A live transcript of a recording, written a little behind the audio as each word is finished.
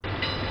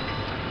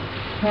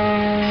Listeners,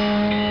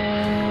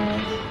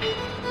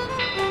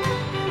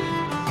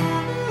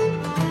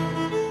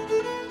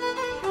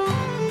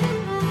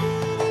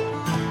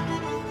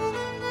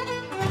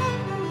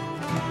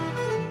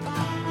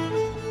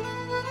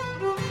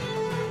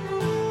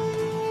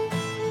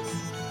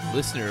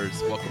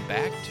 welcome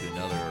back to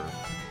another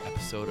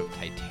episode of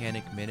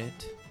Titanic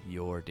Minute,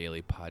 your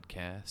daily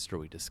podcast where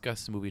we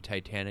discuss the movie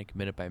Titanic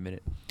minute by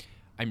minute.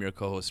 I'm your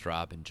co-host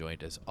Rob, and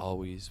joined as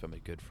always by my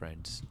good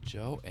friends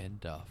Joe and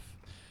Duff.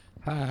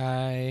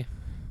 Hi.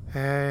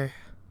 Hey.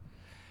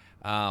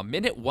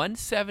 Minute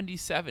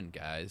 177,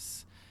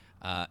 guys.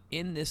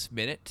 In this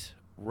minute,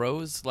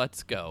 Rose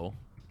lets go.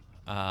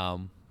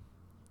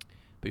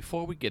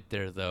 Before we get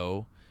there,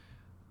 though,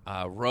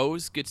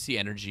 Rose gets the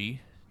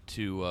energy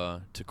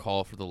to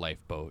call for the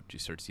lifeboat. She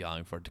starts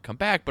yelling for it to come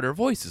back, but her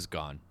voice is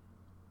gone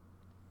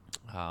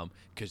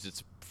because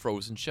it's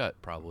frozen shut,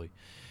 probably.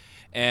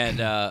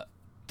 And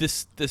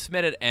this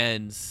minute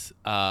ends.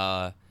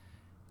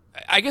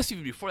 I guess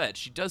even before that,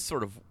 she does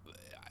sort of.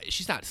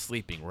 She's not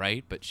sleeping,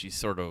 right? But she's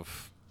sort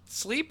of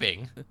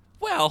Sleeping?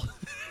 well.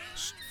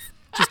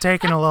 Just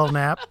taking a little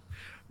nap.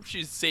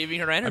 She's saving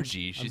her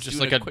energy. I'm She's just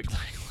doing like quick.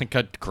 like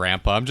a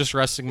grandpa. I'm just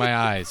resting my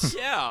eyes.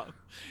 Yeah.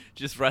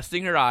 Just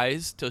resting her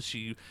eyes till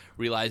she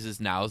realizes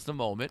now's the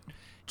moment.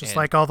 Just And-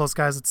 like all those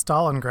guys at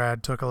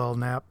Stalingrad took a little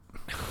nap.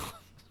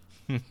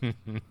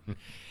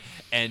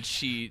 and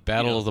she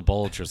Battle of the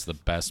Bulge was the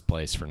best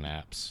place for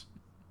naps.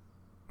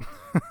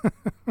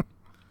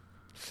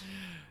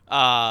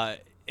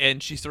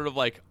 And she sort of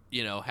like,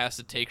 has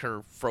to take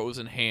her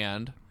frozen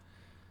hand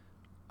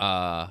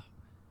off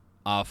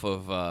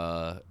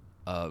of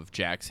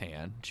Jack's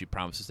hand. She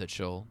promises that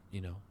she'll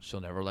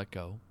never let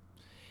go.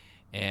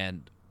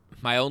 And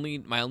my only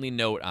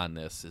note on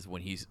this is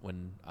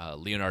when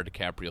Leonardo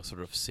DiCaprio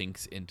sort of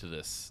sinks into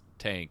this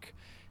tank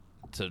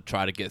to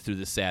try to get through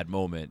this sad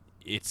moment.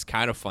 It's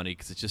kind of funny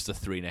because it's just a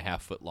 3.5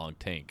 foot long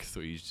tank,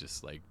 so he's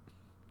just like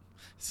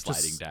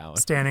sliding Just down,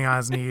 standing on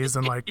his knees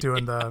and like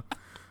doing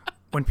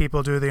when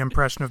people do the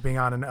impression of being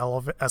on an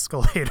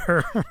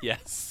escalator.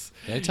 Yes.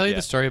 Did I tell you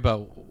the story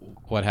about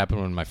what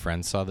happened when my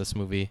friends saw this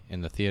movie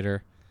in the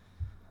theater?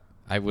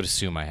 I would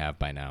assume I have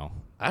by now.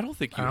 I don't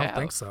think you I have.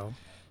 don't think so.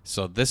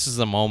 So this is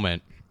the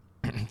moment.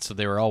 So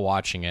they were all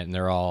watching it, and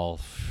they're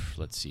all,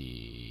 let's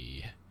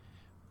see,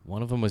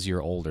 one of them was a year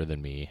older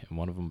than me,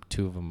 and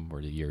two of them were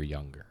a year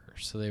younger.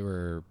 So they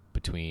were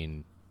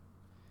between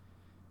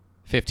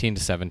 15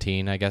 to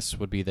 17, I guess,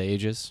 would be the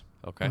ages.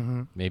 Okay.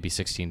 Mm-hmm. Maybe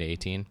 16 to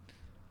 18.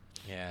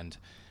 And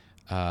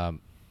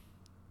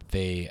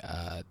they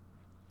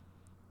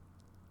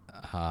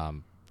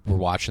were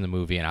watching the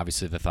movie, and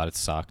obviously they thought it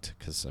sucked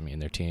because,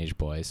 they're teenage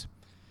boys.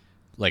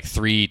 Like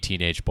 3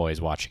 teenage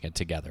boys watching it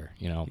together,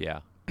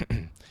 Yeah.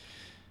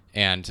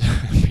 And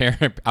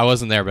I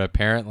wasn't there, but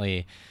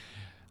apparently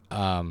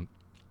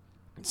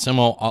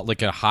somehow,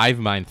 like a hive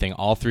mind thing,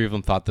 all 3 of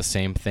them thought the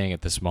same thing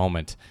at this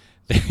moment.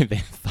 They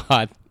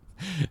thought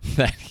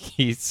that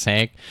he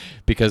sank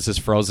because his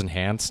frozen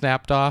hand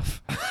snapped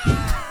off.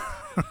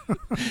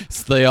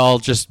 So they all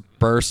just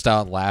burst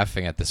out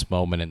laughing at this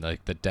moment in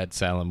like the dead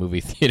silent movie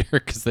theater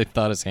because they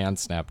thought his hand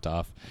snapped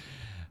off.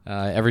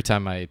 Every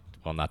time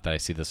not that I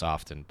see this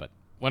often, but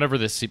whenever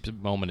this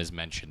moment is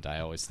mentioned, I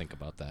always think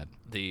about that.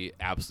 The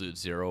absolute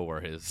zero where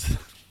his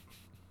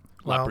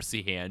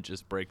leprosy hand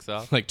just breaks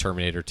off. Like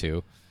Terminator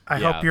 2. I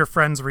Yeah. hope your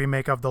friend's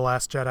remake of The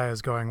Last Jedi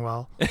is going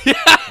well.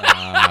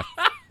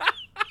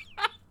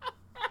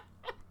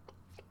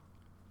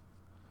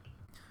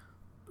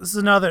 This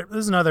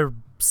is another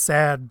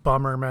sad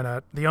bummer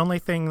minute. The only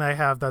thing I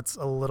have that's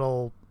a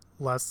little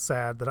less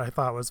sad that I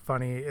thought was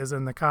funny is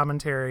in the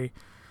commentary.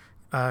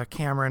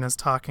 Cameron is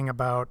talking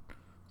about,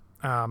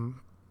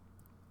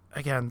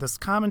 again, this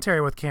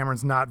commentary with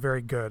Cameron's not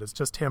very good. It's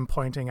just him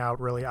pointing out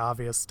really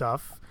obvious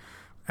stuff.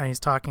 And he's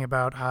talking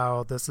about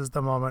how this is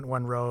the moment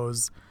when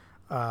Rose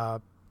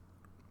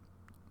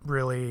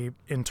really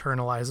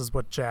internalizes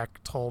what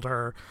Jack told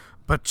her.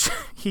 But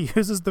he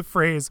uses the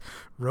phrase,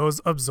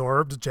 Rose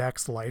absorbed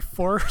Jack's life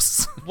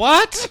force.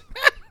 What?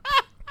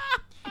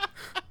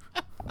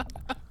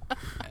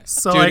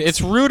 So, Dude, like,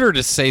 it's ruder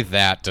to say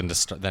that than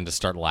to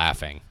start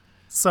laughing.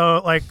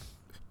 So, like,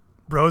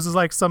 Rose is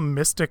like some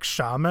mystic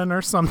shaman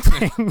or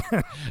something.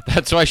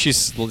 That's why she's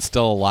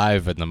still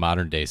alive in the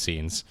modern day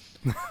scenes.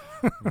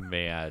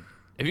 Man.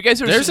 Have you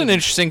guys ever There's seen an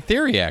interesting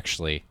theory,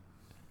 actually.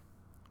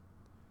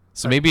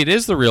 So maybe it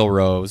is the real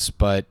Rose,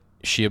 but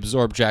she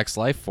absorbed Jack's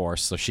life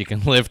force so she can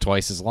live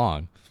twice as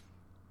long.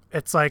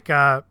 It's like,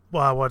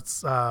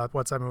 what's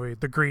that movie?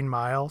 The Green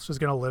Mile. She's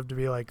going to live to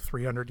be like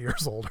 300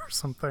 years old or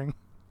something.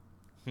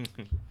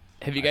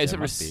 Have you guys There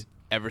must be.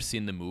 ever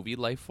seen the movie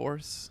Life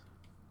Force?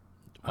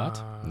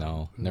 What?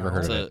 No, never no.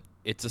 heard of it.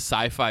 It's a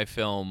sci-fi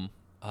film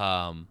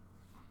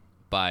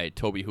by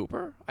Toby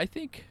Hooper, I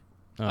think.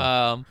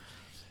 Oh.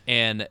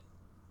 And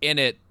in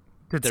it,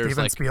 Did there's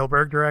Steven like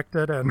Spielberg direct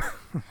it and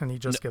he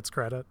just gets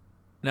credit?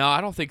 no,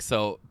 I don't think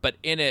so. But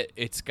in it,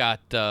 it's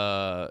got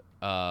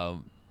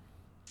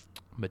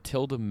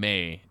Matilda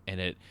May,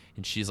 and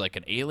she's like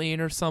an alien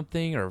or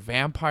something, or a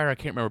vampire. I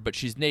can't remember, but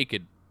she's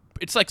naked.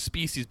 It's like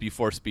Species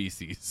before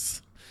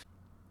Species.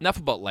 Enough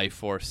about Life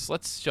Force.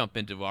 Let's jump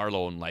into our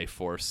own Life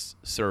Force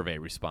survey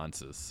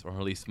responses, or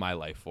at least my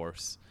Life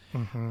Force.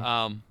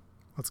 Mm-hmm.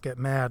 Let's get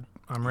mad.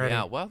 I'm ready.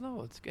 Yeah, well, no,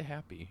 let's get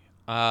happy.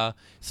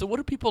 So what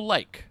do people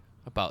like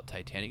about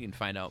Titanic? You can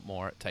find out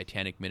more at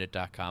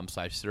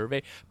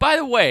titanicminute.com/survey. By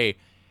the way,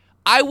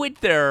 I went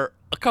there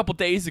a couple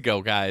days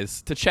ago,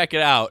 guys, to check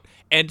it out,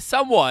 and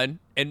someone,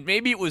 and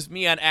maybe it was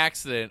me on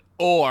accident,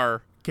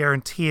 or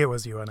Guarantee it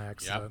was you on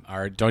accident. Yep. All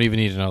right, don't even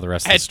need to know the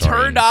rest of the had story.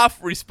 turned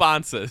off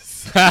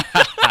responses.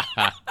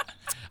 I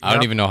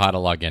don't even know how to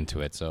log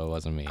into it, so it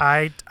wasn't me.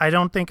 I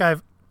don't think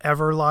I've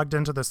ever logged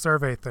into the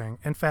survey thing.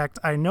 In fact,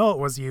 I know it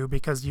was you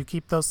because you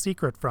keep those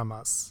secret from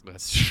us.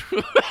 That's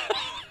true.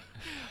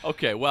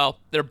 Okay, well,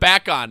 they're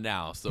back on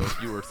now, so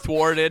if you were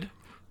thwarted,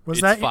 it's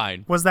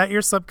fine. Was that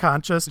your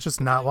subconscious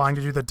just not wanting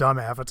to do the dumb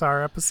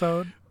Avatar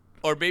episode?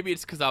 Or maybe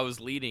it's because I was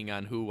leading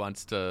on who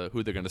they're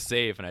going to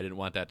save, and I didn't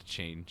want that to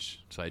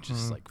change, so I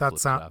just flipped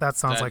it up. That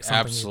sounds like something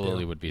absolutely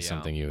you do. would be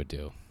something you would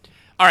do.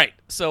 All right,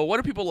 so what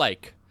do people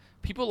like?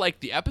 People like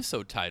the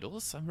episode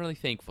titles. I'm really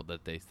thankful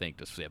that they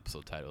thanked us for the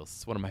episode titles.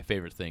 It's one of my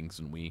favorite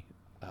things when we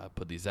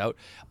put these out.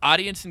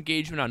 Audience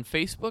engagement on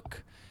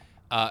Facebook.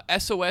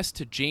 SOS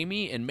to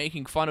Jamie and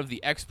making fun of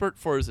the expert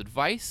for his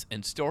advice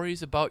and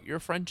stories about your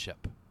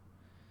friendship.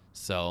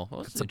 So,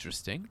 that's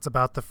interesting. It's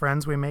about the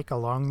friends we make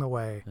along the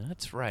way.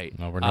 That's right.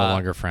 No, we're no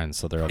longer friends,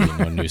 so there will be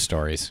no new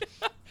stories.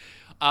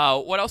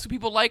 What else do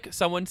people like?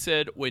 Someone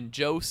said, when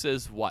Joe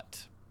says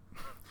what?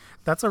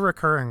 That's a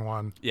recurring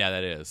one. Yeah,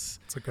 that is.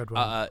 It's a good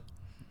one.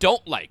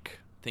 Don't like.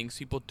 Things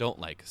people don't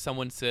like.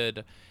 Someone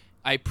said,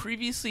 I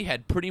previously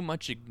had pretty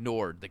much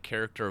ignored the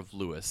character of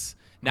Lewis.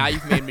 Now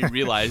you've made me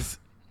realize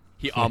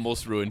he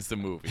almost ruins the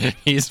movie.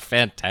 He's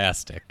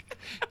fantastic.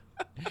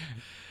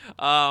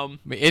 What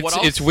else?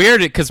 It's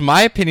weird because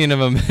my opinion of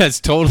him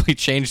has totally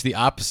changed the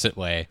opposite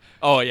way.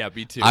 Oh, yeah,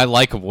 me too. I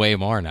like him way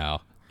more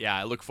now. Yeah,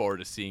 I look forward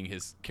to seeing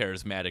his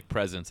charismatic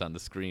presence on the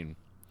screen.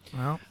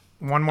 Well,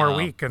 one more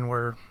week and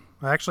we're...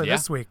 Actually, Yeah.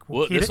 this week.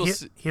 Well, he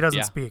doesn't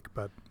yeah. speak,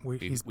 but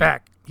he's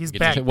back. He's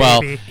back, Well,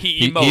 baby.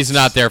 He emotes. he's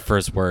not there for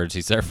his words.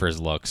 He's there for his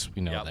looks.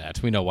 We know Yep.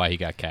 that. We know why he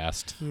got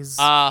cast. He's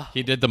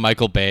He did the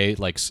Michael Bay,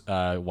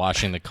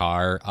 washing the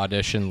car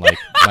audition, like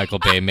Michael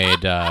Bay made...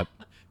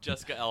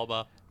 Jessica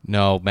Alba.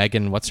 No,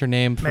 Megan, what's her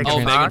name?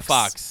 Megan Megan Fox?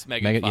 Fox.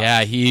 Megan Fox.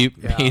 Yeah, he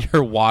made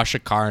her wash a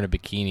car in a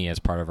bikini as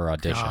part of her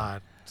audition.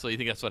 God. So you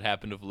think that's what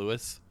happened with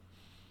Lewis?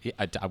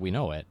 We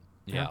know it.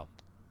 Yeah.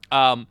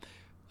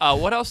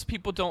 What else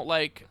people don't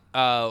like?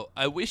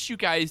 I wish you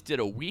guys did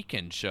a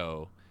weekend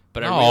show,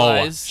 but I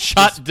realized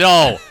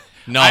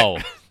No.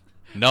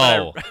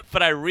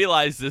 But I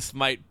realized this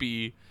might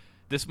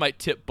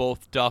tip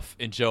both Duff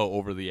and Joe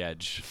over the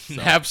edge. So.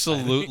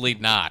 Absolutely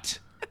not.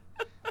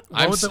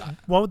 What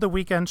would the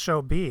weekend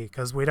show be?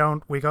 Because we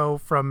go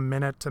from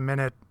minute to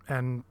minute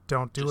and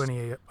don't do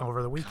any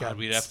over the weekend.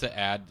 We'd have to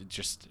add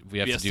we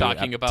have to do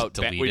talking about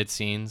deleted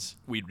scenes.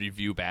 We'd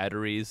review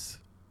batteries.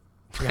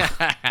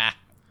 Yeah.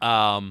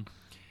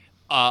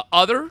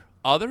 Other.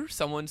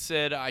 Someone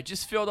said I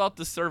just filled out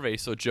the survey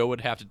so Joe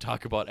would have to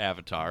talk about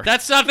Avatar.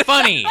 That's not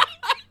funny.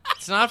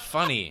 It's not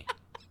funny.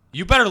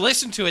 You better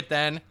listen to it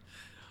then.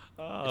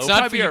 It's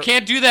not. You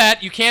can't do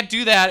that. You can't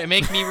do that and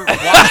make me watch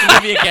the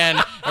movie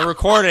again and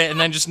record it and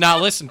then just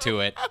not listen to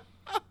it.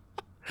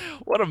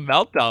 What a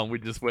meltdown we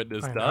just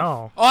witnessed. I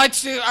know. Oh,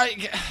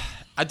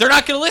 they're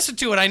not going to listen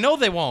to it. I know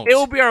they won't. It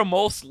will be our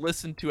most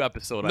listened to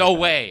episode. No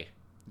way.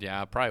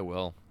 Yeah, probably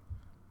will.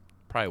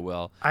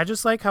 I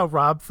just like how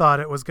Rob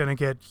thought it was going to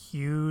get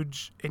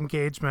huge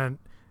engagement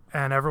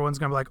and everyone's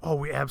going to be like, oh,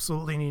 we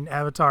absolutely need an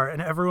Avatar. And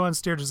everyone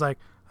steered just like,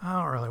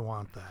 I don't really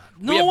want that.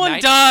 No one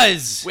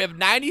does. We have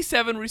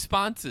 97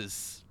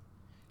 responses.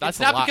 That's It's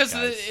not a lot, because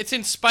guys. it's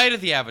in spite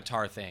of the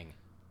Avatar thing.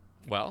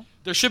 Well,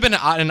 There should have been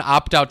an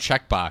opt-out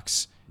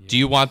checkbox. Yeah. Do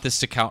you want this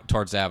to count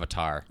towards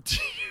Avatar?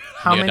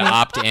 How you many? had to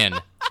opt in.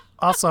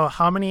 Also,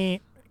 how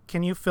many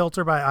can you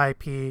filter by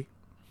IP?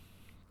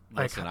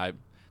 listen,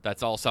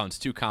 that all sounds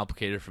too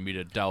complicated for me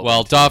to delve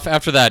Well, into. Duff,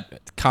 after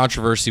that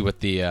controversy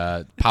with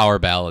the power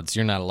ballads,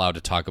 you're not allowed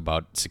to talk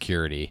about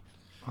security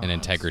and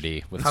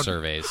integrity with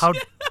surveys.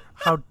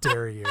 How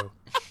dare you?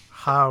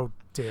 How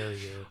dare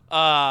you?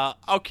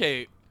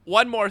 Okay,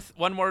 one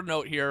more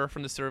note here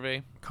from the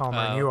survey.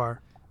 Calmer, you are.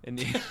 In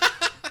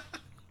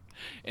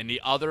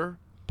the other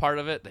part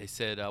of it, they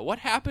said, what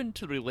happened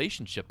to the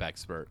relationship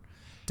expert?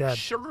 Dead.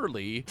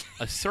 Surely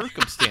a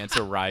circumstance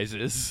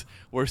arises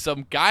where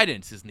some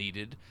guidance is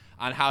needed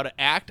on how to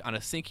act on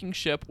a sinking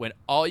ship when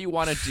all you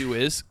want to do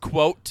is,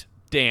 quote,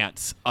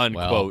 dance,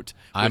 unquote.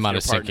 Well, I'm on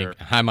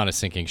a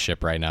sinking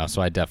ship right now,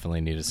 so I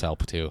definitely need his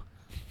help too.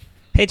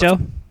 Hey, Joe.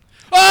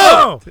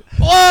 Oh!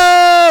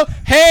 Whoa!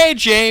 Hey,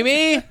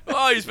 Jamie!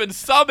 Oh, he's been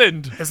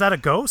summoned. Is that a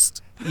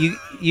ghost? You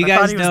I guys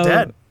thought he was know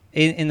dead.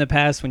 in the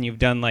past when you've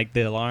done like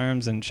the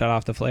alarms and shut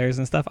off the flares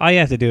and stuff, all you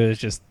have to do is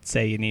just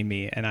say you need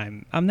me, and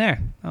I'm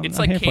there. It's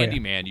I'm like here for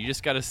you. Candyman. You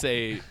just got to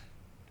say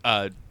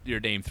your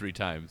name 3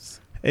 times.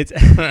 It's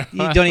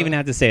you don't even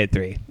have to say it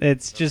 3.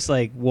 It's just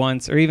like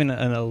once or even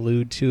an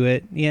allude to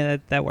it. Yeah,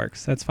 that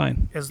works. That's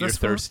fine. Is You're this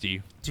from,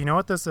 thirsty. do you know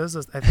what this is?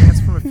 I think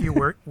it's from a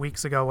few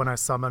weeks ago when I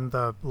summoned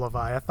the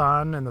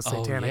Leviathan in the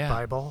Oh, Satanic yeah.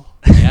 Bible.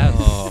 Yes.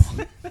 Oh,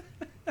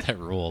 that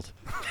ruled.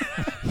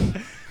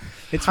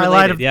 It's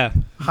Highlight related, of- yeah.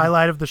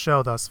 Highlight of the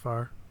show thus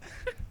far.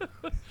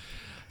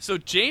 So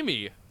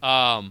Jamie,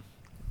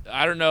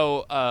 I don't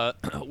know.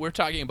 We're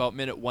talking about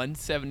minute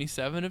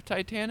 177 of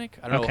Titanic.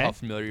 I don't know how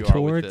familiar you are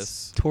with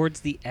this.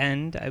 Towards the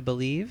end, I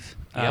believe.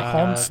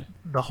 Yeah.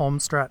 The home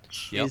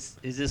stretch. Yep.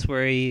 Is this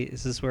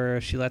where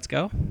she lets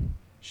go?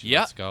 Yeah.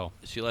 Let's go.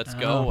 She lets Oh.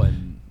 go,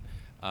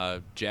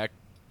 and Jack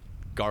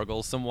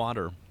gargles some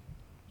water.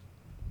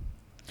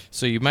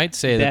 So you might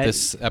say that That-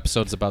 this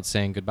episode's about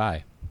saying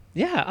goodbye.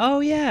 Yeah. Oh,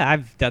 yeah.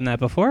 I've done that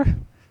before.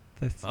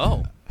 That's-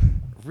 Oh,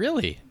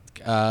 Really?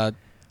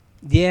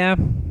 Yeah.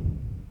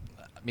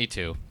 Me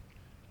too.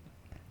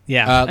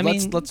 Yeah.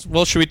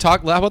 Well, should we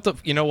talk? How about the?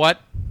 You know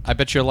what? I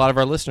bet you a lot of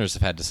our listeners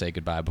have had to say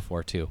goodbye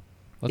before too.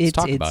 Let's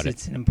talk about it.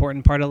 It's an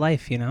important part of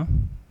life, you know.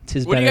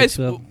 Tis What do you better guys-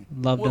 to have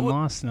loved and what-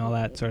 lost and all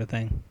that sort of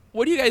thing.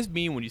 what do you guys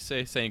mean when you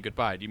say saying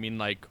goodbye? Do you mean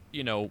like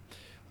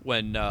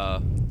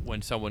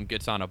when someone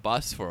gets on a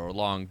bus for a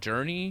long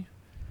journey,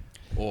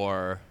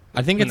 or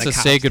I think When it's the a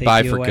cops say take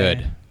goodbye you for away.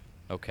 good,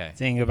 okay?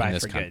 Saying goodbye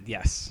this for con- good.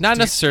 Yes. not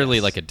necessarily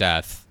Yes. like a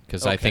death,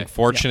 because I Okay. think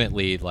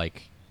fortunately,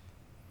 like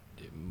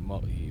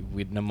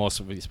most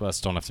of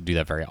us don't have to do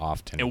that very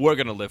often. And we're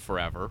gonna live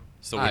forever,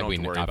 so we don't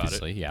have to worry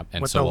obviously, about it. yeah,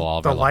 and With so will all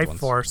of the our loved life ones.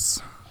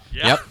 force.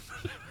 Yep.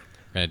 We're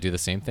gonna do the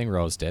same thing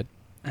Rose did.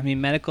 I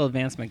mean, medical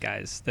advancement,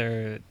 guys.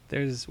 We're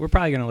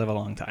probably gonna live a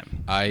long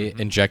time. I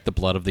inject the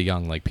blood of the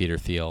young like Peter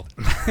Thiel.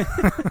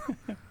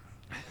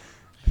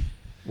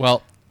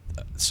 Well,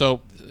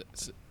 so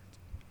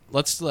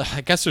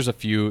I guess there's a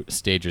few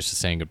stages to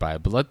saying goodbye,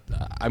 but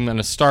I'm going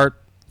to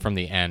start from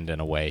the end in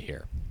a way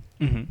here.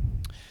 Mm-hmm.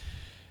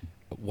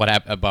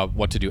 About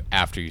what to do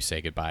after you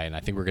say goodbye, and I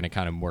think we're going to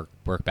kind of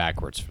work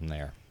backwards from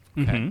there.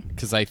 Mhm.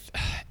 Because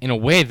in a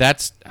way,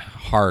 that's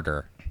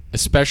harder,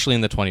 especially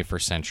in the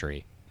 21st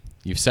century.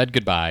 You've said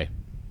goodbye.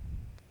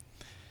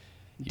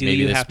 Do Maybe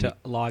you this have to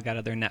log out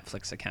of their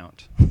Netflix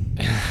account?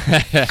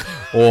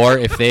 Or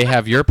if they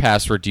have your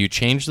password, do you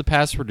change the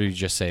password, or do you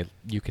just say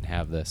you can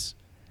have this?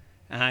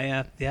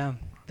 Yeah.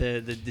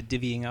 The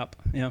divvying up.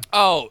 Yeah.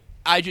 Oh,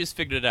 I just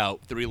figured it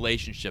out. The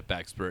relationship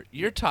expert.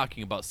 You're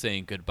talking about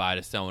saying goodbye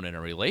to someone in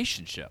a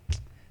relationship.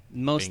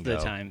 Most of Bingo.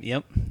 the time.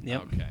 Yep.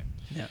 Okay.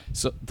 Yeah.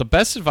 So the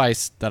best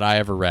advice that I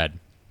ever read,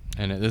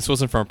 and this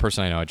wasn't from a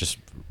person I know, I just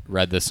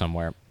read this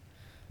somewhere,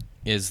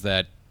 is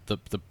that the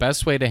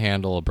best way to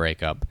handle a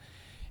breakup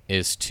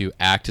is to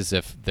act as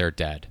if they're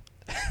dead.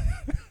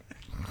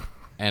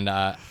 And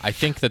I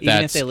think that Even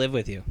if that's they live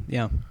with you.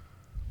 Yeah.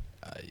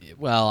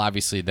 well,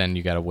 obviously, then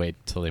you got to wait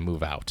till they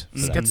move out for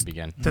that to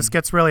begin. This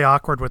gets really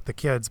awkward with the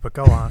kids, but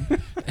go on.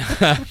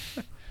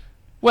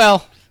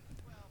 Well,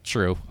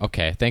 true.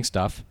 Okay, thanks,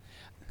 Duff.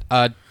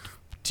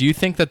 Do you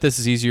think that this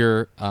is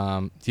easier?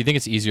 Do you think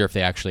it's easier if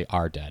they actually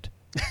are dead?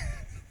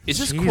 Is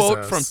this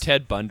quote from Jesus.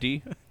 Ted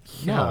Bundy?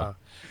 No.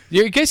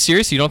 You guys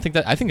serious? You don't think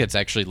that? I think that's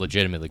actually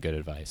legitimately good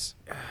advice.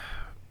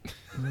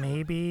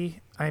 Maybe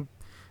I'm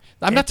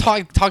not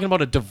talking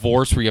about a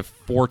divorce where you have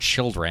 4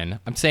 children.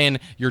 I'm saying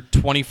you're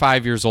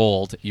 25 years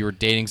old, you were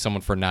dating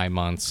someone for 9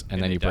 months,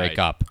 and then they you break died.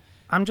 up.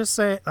 I'm just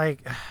saying,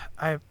 like,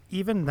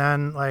 even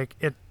then, like,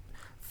 it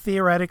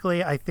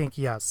theoretically, I think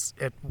yes,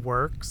 it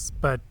works,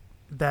 but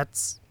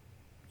that's,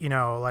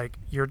 like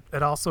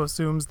it also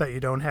assumes that you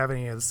don't have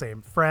any of the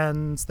same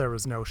friends. There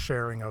was no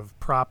sharing of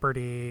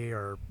property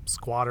or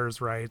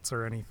squatters' rights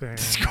or anything.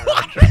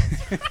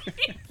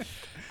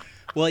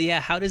 Well, yeah.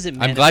 How does it?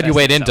 I'm glad you manifest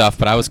weighed in, itself? Duff,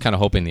 but I was kind of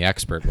hoping the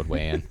expert would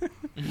weigh in.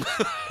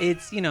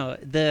 It's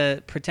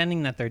the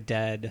pretending that they're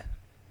dead.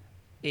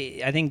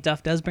 I think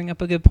Duff does bring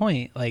up a good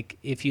point. Like,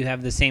 if you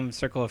have the same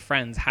circle of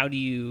friends, how do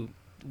you?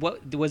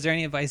 What was there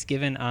any advice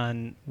given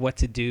on what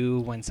to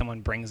do when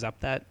someone brings up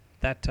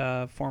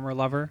that former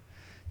lover?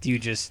 Do you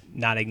just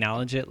not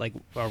acknowledge it like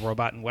a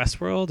robot in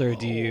Westworld, or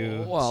do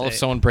you? Well, if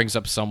someone brings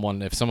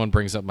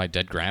up my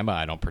dead grandma,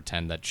 I don't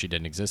pretend that she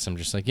didn't exist. I'm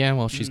just like, yeah,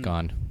 well, she's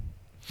gone.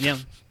 yeah.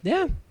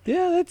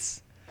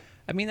 That's.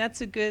 I mean,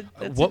 that's a good.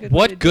 That's a good way to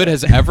What do good it.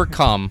 has ever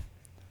come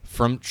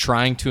from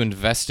trying to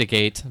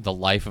investigate the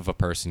life of a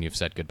person you've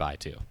said goodbye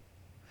to?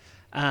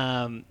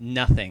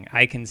 Nothing.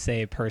 I can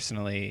say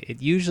personally,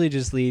 it usually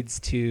just leads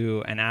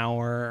to an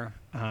hour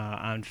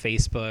on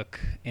Facebook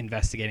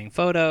investigating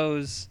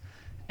photos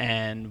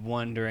and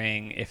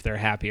wondering if they're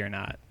happy or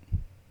not,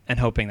 and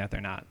hoping that they're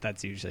not.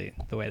 That's usually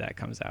the way that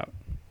comes out.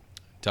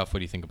 Duff, what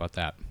do you think about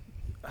that?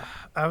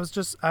 I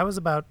was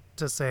about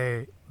to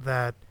say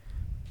that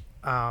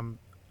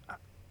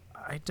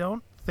I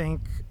don't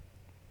think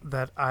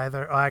that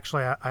either.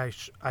 Actually,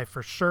 I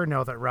for sure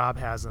know that Rob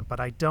hasn't, but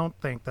I don't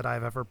think that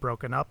I've ever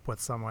broken up with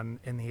someone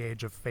in the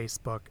age of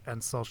Facebook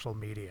and social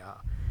media.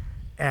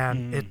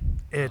 And it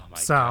Oh my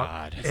sounds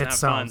God. It's it not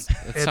sounds fun.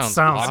 That it sounds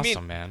sounds awesome, I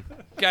mean- man.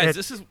 Guys,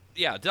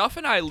 It- Duff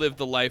and I live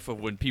the life of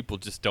when people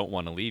just don't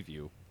want to leave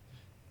you.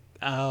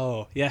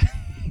 Oh, yeah.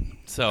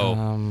 So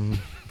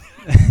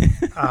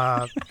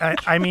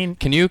I mean,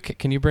 Can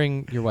you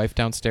bring your wife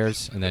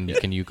downstairs and then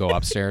can you go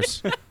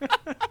upstairs?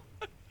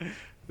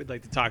 We'd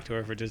like to talk to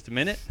her for just a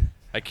minute.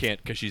 I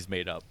can't because she's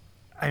made up.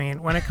 I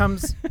mean, when it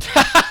comes,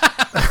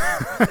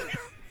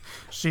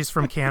 she's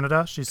from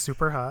Canada. She's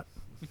super hot.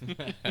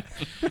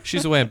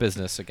 She's away in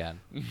business again.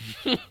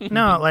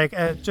 No, like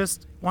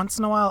just once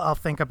in a while, I'll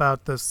think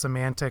about the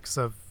semantics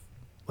of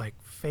like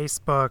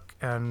Facebook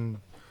and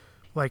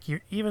like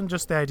you even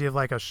just the idea of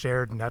like a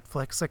shared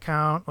Netflix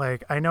account.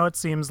 Like I know it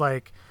seems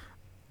like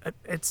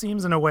it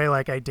seems in a way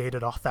like I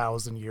dated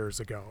 1,000 years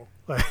ago.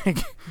 Like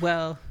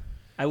Well,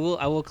 I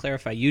will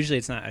clarify. Usually,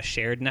 it's not a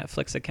shared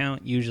Netflix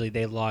account. Usually,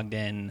 they logged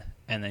in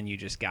and then you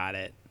just got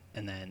it,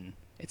 and then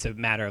it's a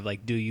matter of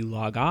like, do you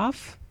log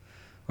off,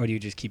 or do you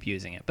just keep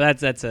using it? But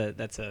that's a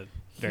very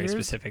Here's-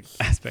 specific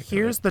aspect.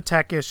 here's of it. the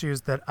tech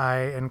issues that I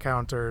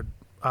encountered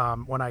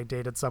when I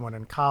dated someone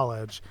in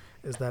college.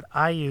 Is that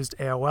I used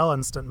AOL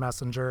Instant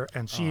Messenger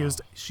and she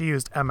used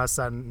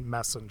MSN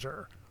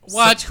Messenger.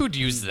 What? Who'd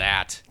use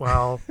that?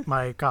 Well,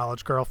 my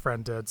college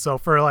girlfriend did. So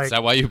for like Is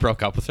that why you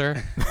broke up with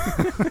her?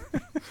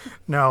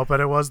 no, but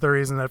it was the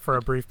reason that for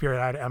a brief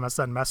period I had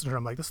MSN Messenger.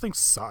 I'm like, this thing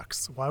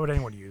sucks. Why would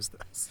anyone use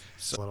this?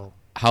 Little.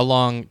 How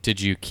long did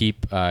you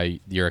keep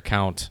your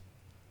account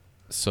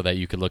so that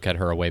you could look at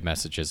her away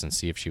messages and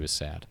see if she was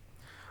sad?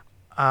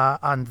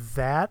 On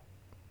that,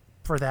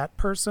 for that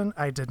person,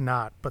 I did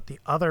not. But the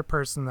other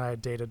person that I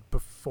dated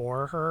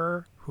before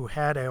her, who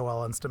had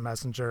AOL Instant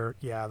Messenger,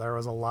 yeah, there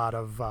was a lot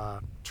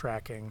of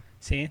tracking.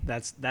 See,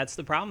 that's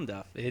the problem,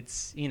 Duff.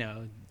 It's,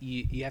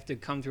 you have to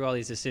come through all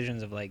these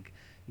decisions of like,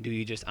 do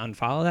you just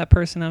unfollow that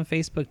person on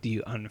Facebook? Do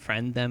you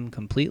unfriend them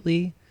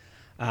completely?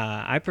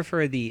 I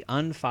prefer the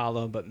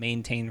unfollow but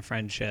maintain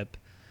friendship.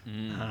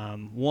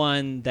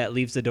 One that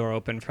leaves the door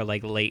open for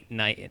like late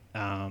night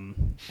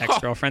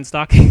ex-girlfriend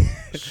stalking.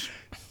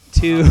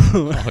 Two,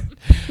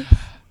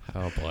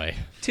 Oh boy.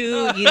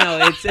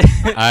 it's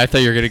I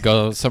thought you were gonna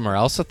go somewhere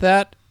else with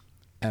that,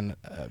 and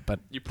but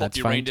You that's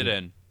you fine reined it too.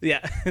 in.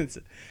 yeah.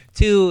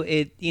 Two,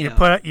 You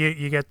put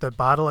you get the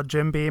bottle of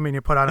Jim Beam and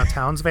you put on a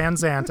Towns Van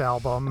Zandt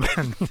album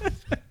and,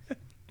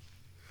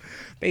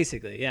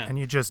 basically, yeah. and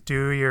you just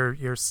do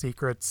your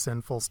secret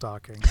sinful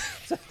stalking.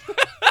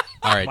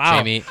 All right, Wow.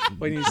 Jamie.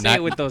 When you say not-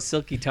 it with those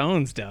silky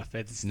tones, Duff,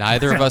 it's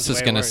neither of us sounds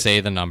is way gonna worse. say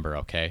the number.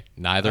 Okay,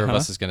 neither of Uh-huh.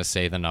 us is gonna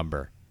say the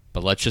number,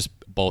 but let's just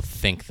both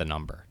think the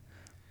number.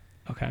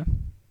 Okay.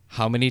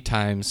 How many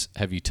times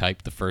have you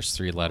typed the first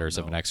three letters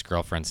of an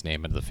ex-girlfriend's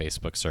name into the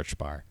Facebook search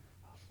bar?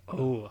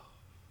 Oh.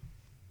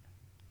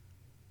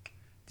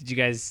 Did you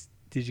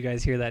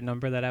guys hear that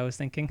number that I was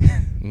thinking?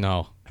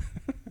 No.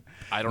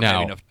 I don't No.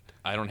 have enough.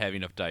 I don't have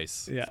enough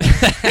dice. Yeah.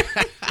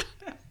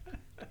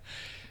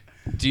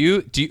 Do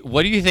you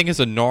what do you think is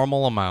a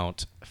normal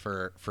amount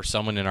for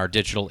someone in our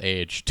digital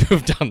age to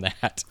have done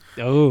that?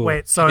 Oh.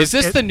 Wait, so Is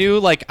this it- the new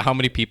like how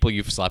many people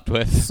you've slept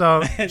with?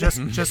 So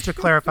just to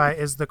clarify,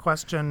 is the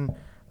question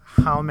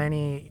how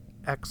many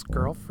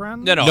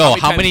ex-girlfriends? No, how how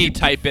times many do you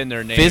type in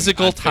their name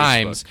physical on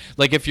times? Facebook?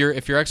 Like if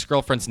your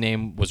ex-girlfriend's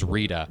name was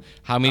Rita,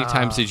 how many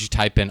times did you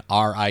type in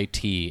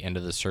RIT into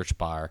the search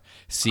bar,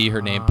 see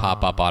her name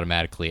pop up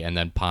automatically, and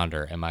then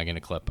ponder, am I going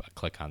to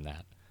click on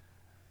that?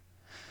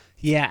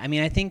 Yeah, I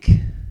mean, I think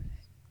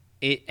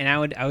it, and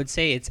I would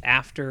say it's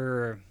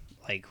after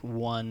like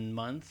 1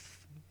 month,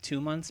 2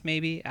 months,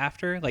 maybe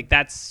after. Like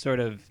that's sort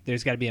of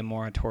there's got to be a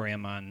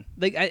moratorium on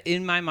like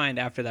in my mind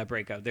after that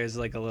breakup. There's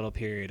like a little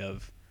period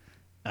of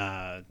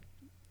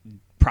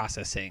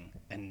processing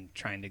and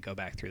trying to go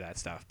back through that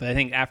stuff. But I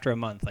think after a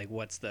month, like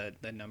what's the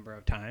number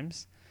of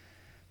times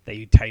that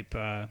you type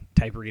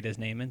Rita's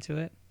name into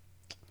it?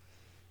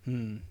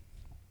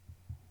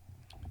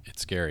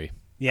 It's scary.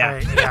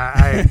 Yeah.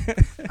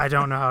 I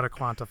don't know how to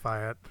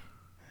quantify it.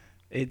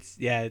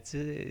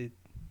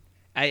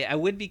 I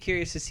would be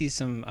curious to see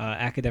some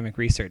academic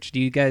research. Do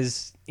you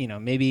guys,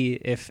 maybe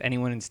if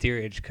anyone in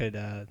steerage could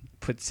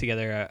put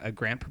together a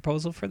grant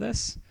proposal for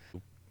this?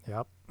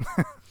 Yep.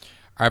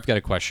 I've got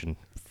a question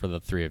for the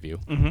three of you,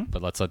 Mm-hmm.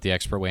 but let's let the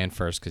expert weigh in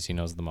first because he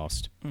knows the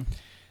most.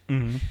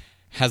 Mm-hmm.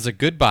 Has a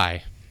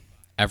goodbye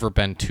ever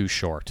been too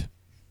short?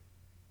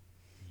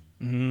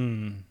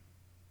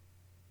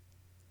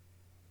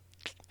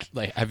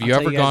 Like, have you I'll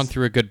tell ever you gone guys-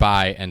 through a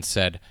goodbye and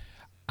said,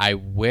 I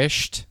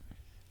wished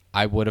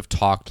I would have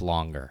talked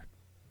longer?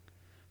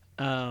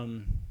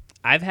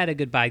 I've had a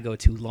goodbye go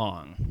too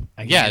long.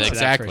 I can Yeah, answer that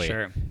exactly. for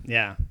sure.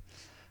 Yeah.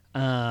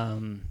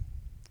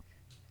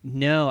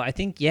 No, I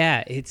think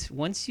it's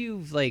once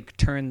you've like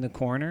turned the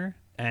corner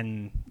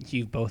and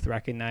you both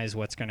recognize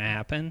what's going to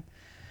happen,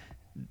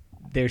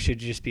 there should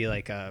just be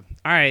like all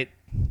right,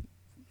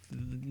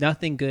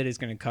 nothing good is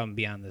going to come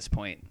beyond this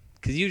point.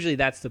 Because usually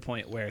that's the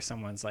point where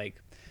someone's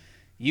like,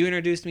 you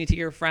introduced me to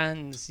your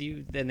friends.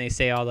 Then they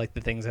say all like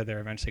the things that they're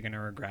eventually going to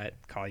regret,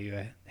 call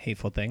you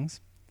hateful things.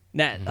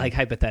 Not like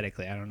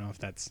hypothetically. I don't know if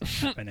that's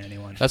happened to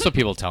anyone. That's what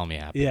people tell me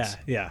happens.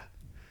 Yeah.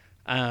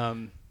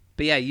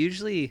 But yeah,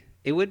 usually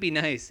it would be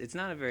nice. It's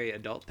not a very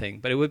adult thing,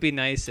 but it would be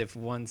nice if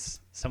once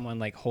someone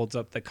like holds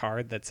up the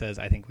card that says,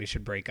 I think we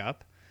should break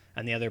up,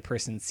 and the other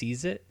person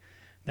sees it,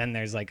 then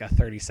there's like a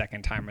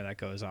 30-second timer that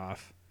goes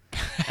off.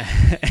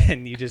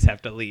 And you just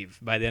have to leave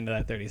by the end of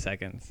that 30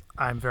 seconds.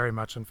 I'm very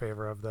much in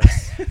favor of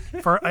this.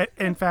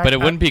 In fact, But it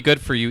wouldn't be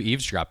good for you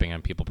eavesdropping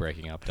on people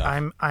breaking up, Duff.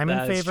 I'm in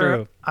That is favor.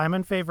 true. I'm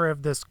in favor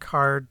of this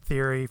card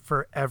theory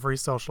for every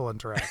social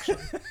interaction.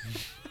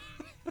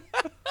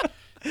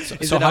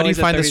 Is So it how do you always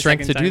a find the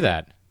strength 30-second to do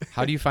timer? that?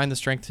 How do you find the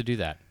strength to do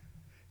that?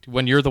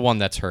 When you're the one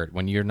that's hurt,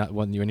 when you're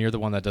the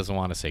one that doesn't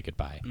want to say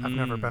goodbye. I've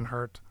never been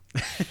hurt.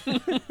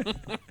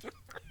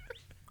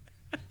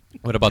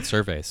 What about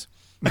surveys?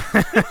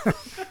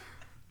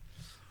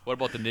 What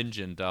about the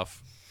ninja and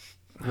Duff?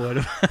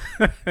 What?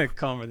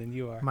 Calmer than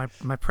you are.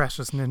 My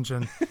precious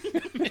ninja.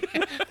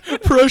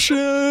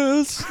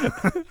 Precious.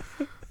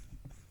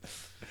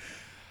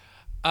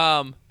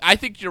 I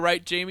think you're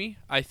right, Jamie.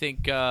 I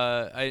think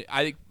I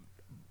think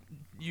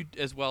you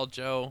as well,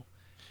 Joe.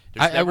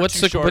 There's never What's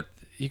too the? short. What,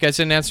 you guys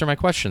didn't answer my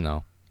question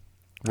though.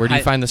 Where do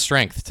you I- find the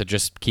strength to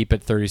just keep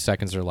it 30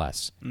 seconds or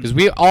less? Mm.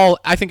 Because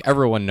I think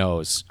everyone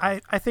knows I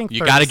think you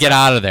 30 got to get sec-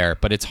 out of there,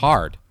 but it's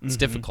hard. It's Mm-hmm.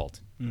 difficult.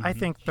 I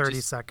think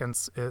 30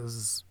 seconds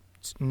is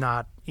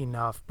not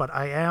enough, but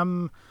I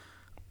am.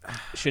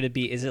 Should it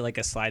be? Is it like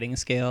a sliding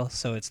scale?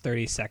 So it's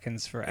 30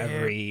 seconds for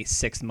every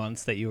 6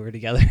 months that you were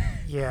together.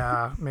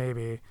 Yeah,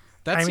 maybe.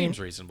 That I seems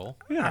mean, reasonable.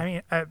 I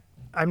mean,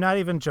 I'm not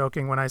even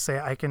joking when I say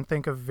I can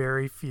think of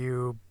very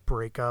few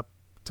breakup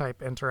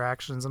type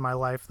interactions in my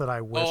life that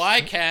I wish.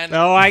 can.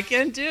 Oh, I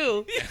can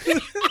too.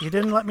 You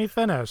didn't let me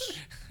finish.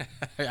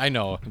 I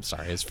know. I'm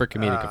sorry. It's for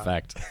comedic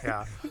effect.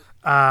 Yeah.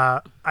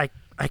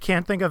 I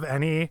can't think of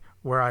any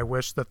where I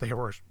wish that they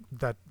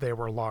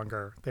were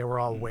longer. They were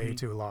all way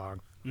too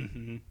long.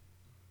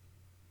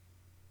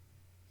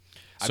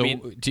 So, I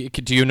mean-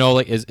 do you know?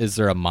 Like, is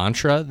there a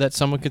mantra that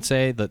someone could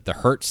say that the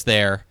hurt's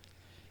there?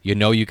 You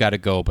know you got to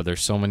go, but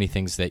there's so many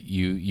things that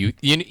you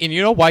and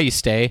you know why you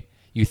stay.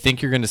 You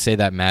think you're going to say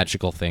that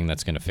magical thing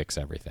that's going to fix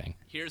everything.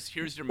 Here's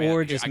your man.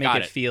 Or Here, just I make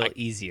got it feel I,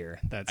 easier.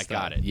 That's I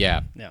got it.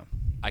 Yeah. No.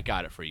 I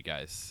got it for you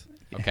guys.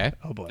 Okay.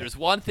 Oh boy. There's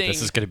one thing.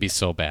 This is going to be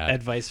so bad.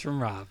 Advice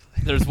from Rob.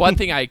 There's one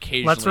thing I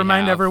occasionally. Let's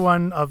remind have.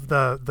 everyone of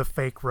the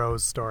fake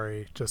Rose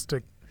story, just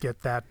to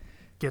get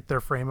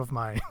their frame of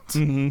mind.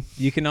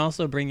 You can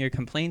also bring your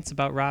complaints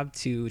about Rob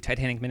to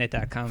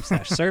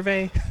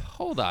titanicminute.com/survey.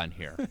 Hold on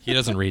here. He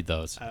doesn't read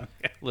those.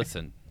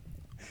 Listen.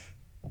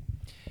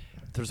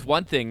 There's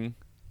one thing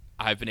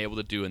I've been able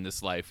to do in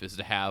this life is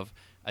to have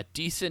a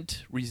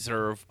decent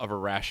reserve of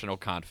irrational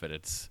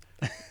confidence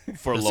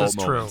for This low is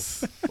true.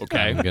 moments.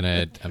 Okay.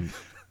 I'm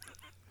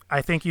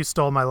I think you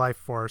stole my life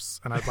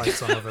force, and I'd like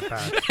some of it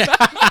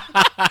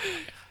back.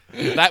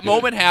 That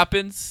moment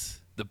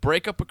happens. The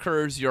breakup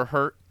occurs. You're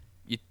hurt.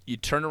 You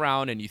turn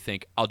around and you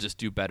think, I'll just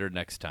do better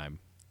next time.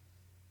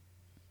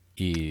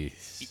 Hey,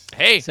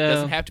 it So-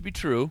 doesn't have to be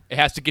true. It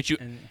has to get you.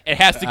 And- It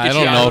has to get I you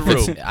don't out know of if the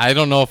room. it's I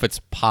don't know if it's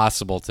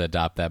possible to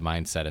adopt that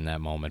mindset in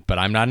that moment, but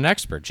I'm not an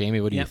expert.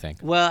 Jamie, what do you Yep. think?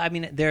 Well, I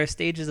mean, there are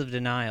stages of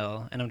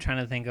denial, and I'm trying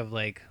to think of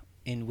like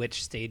in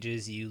which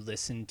stages you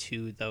listen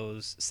to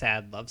those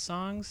sad love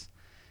songs.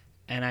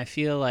 And I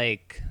feel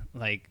like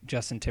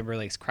Justin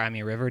Timberlake's "Cry Me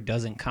a River"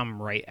 doesn't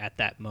come right at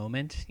that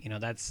moment. You know,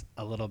 that's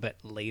a little bit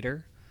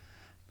later.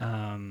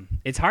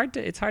 It's hard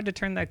to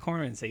turn that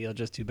corner and say you'll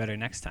just do better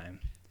next time.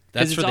 'Cause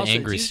That's it's for the also-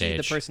 angry it's usually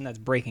stage. The person that's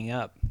breaking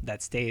up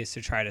that stays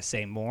to try to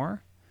say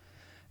more,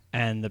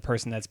 and the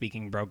person that's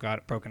being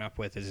broken up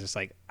with is just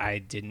like, I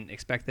didn't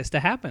expect this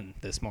to happen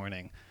this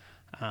morning.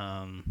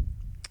 And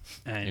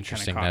kinda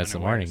Interesting. caught That's the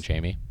unawares. morning,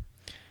 Jamie.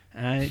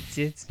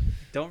 It's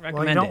don't recommend.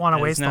 Well, you don't it. want to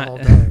It's waste the not- whole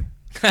day.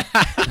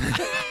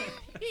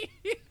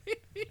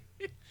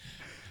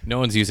 No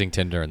one's using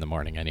Tinder in the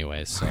morning,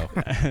 anyways. So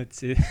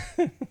it's-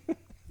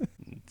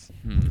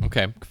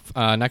 okay.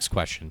 Next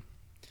question.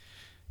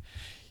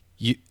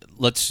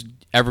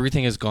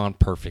 Everything has gone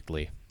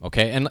perfectly.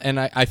 Okay, and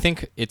I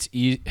think it's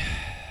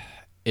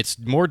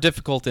more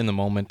difficult in the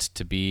moment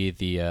to be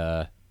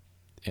the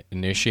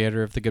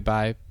initiator of the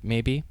goodbye,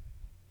 maybe.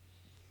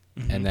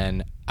 And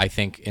then I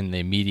think in the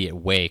immediate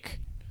wake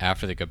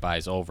after the goodbye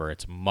is over,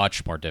 it's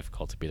much more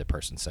difficult to be the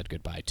person said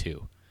goodbye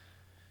to.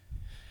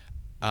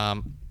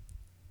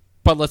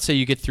 But let's say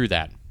you get through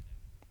that.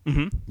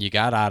 You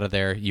got out of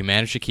there. You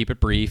managed to keep it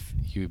brief.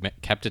 You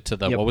kept it to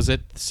the, Yep. what was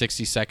it,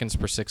 60 seconds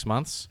per 6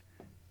 months?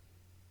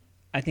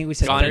 I think we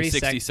said Gone in 30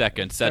 60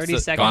 seconds. That's 30 the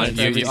seconds gone for in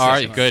You, every 60 all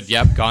right, 6 good. months.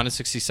 Yep, gone in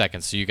 60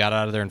 seconds. So you got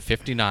out of there in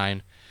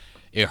 59.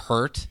 It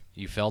hurt.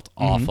 You felt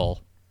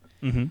awful.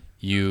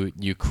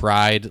 You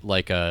cried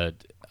like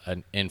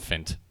an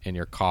infant in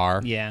your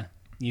car. Yeah,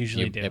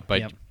 usually do. But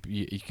Yep.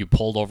 you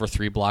pulled over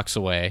 3 blocks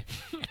away,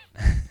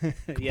 Yeah.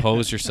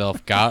 composed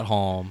yourself, got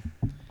home,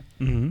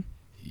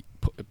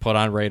 put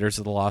on Raiders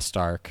of the Lost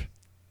Ark,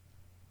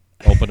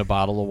 opened a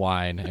bottle of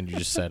wine, and you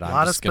just said, A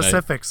lot of just gonna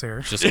specifics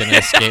here. just gonna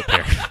escape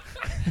here.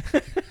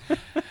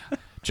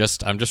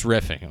 I'm just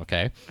riffing,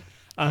 okay?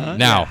 Uh-huh.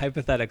 Now- Yeah,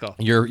 hypothetical.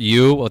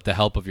 You with the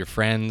help of your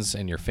friends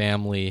and your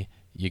family,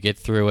 you get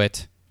through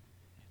it.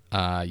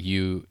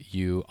 You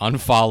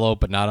unfollow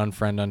but not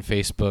unfriend on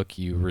Facebook.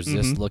 You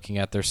resist looking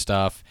at their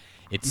stuff,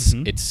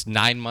 It's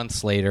 9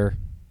 months later.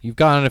 You've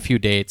gone on a few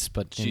dates,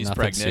 but She's nothing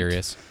pregnant.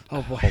 serious.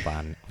 Oh, boy. Hold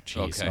on.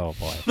 Jeez. Okay. Oh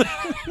boy.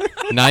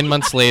 9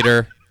 months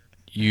later,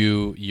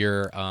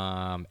 you're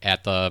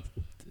at the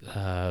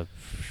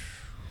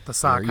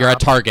sock. you're hop. at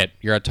Target.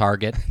 You're at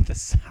Target, The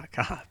sock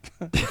hop.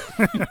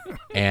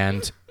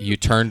 and you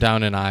turn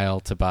down an aisle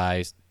to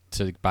buy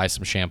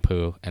some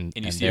shampoo, and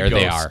And you see a there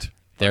they are. ghost.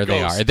 There A they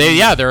ghost.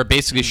 are. They're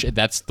basically.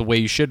 That's the way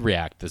you should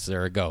react. Is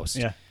there a ghost?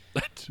 Yeah.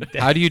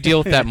 How do you deal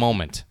with that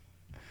moment?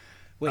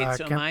 Wait,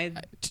 so can- am I?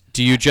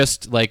 Do you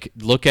just like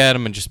look at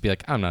him and just be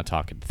like, I'm not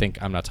talking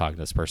to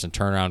this person,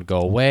 turn around, go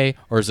away?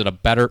 Or is it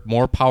a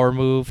more power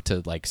move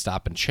to like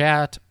stop and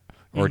chat?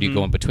 Or do you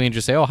go in between,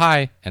 just say, oh,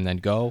 hi, and then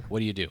go? What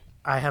do you do?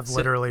 I have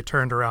literally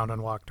turned around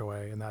and walked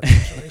away in that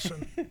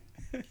situation.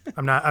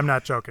 I'm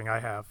not joking. I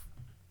have.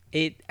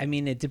 I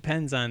mean, it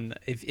depends on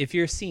if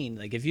you're seen.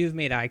 Like, if you've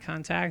made eye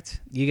contact,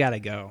 you gotta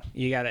go.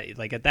 You gotta,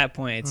 like, at that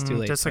point, it's too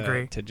late.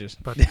 Disagree. To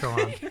just. But go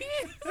on.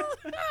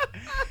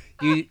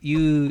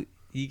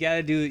 You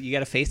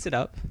gotta face it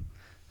up,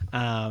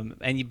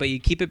 but you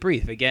keep it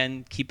brief.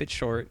 Again, keep it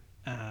short.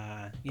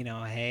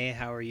 Hey,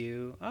 how are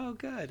you? Oh,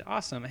 good,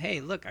 awesome. Hey,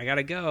 look, I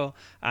gotta go.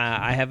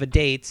 I have a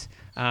date.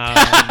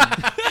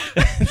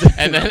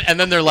 And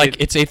then they're like,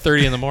 it's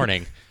 8:30 in the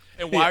morning.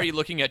 And why are you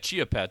looking at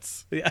Chia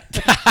Pets?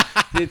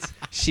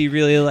 She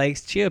really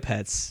likes Chia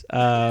Pets.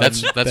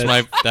 That's actually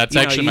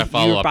my you're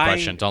follow-up buying-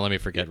 question. Don't let me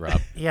forget, Rob.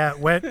 Yeah,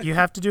 when you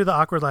have to do the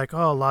awkward, like,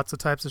 oh, lots of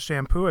types of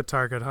shampoo at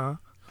Target, huh?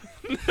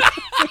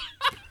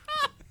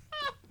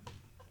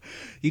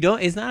 You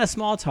don't. It's not a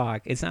small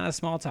talk. It's not a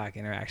small talk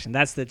interaction.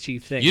 That's the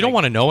chief thing. You don't Like,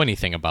 want to know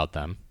anything about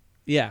them.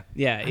 Yeah.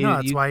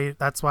 No,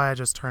 that's why I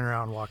just turn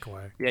around and walk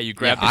away. Yeah, you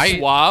grab Yeah, the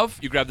Suave.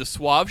 You grab the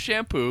Suave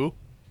shampoo.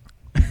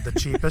 The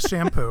cheapest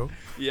shampoo.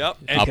 Yep.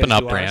 Up and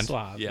up you are brand.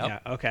 suave. Yep.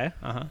 Yeah. Okay.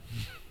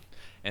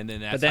 And then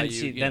that's But then how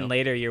you. then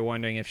later you're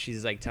wondering if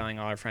she's like telling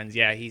all her friends,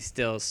 yeah, he's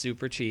still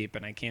super cheap,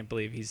 and I can't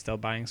believe he's still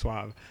buying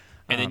Suave.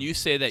 And then you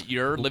say that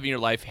you're living your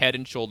life head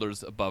and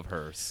shoulders above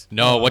hers.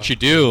 No, what you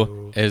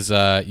do is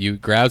you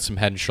grab some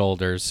Head and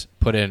Shoulders,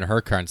 put it in her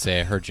car, and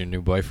say, I heard your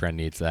new boyfriend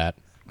needs that.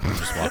 And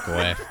just walk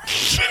away.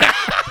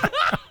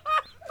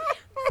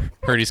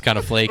 Heard he's kind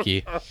of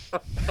flaky.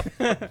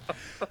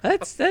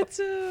 That's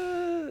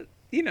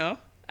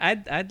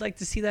I'd like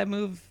to see that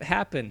move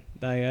happen.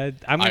 I'm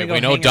gonna go we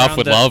know hang Duff around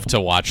would the- love to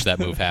watch that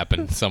move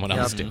happen. Someone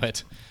else do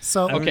it.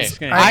 So I'm Okay. just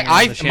gonna hang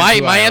around the shampoo my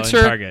aisle in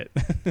answer- Target.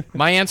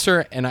 My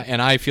answer, and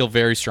I feel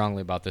very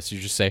strongly about this, you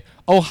just say,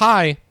 oh,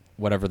 hi,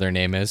 whatever their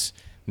name is,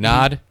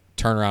 nod,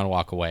 turn around and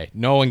walk away.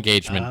 No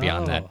engagement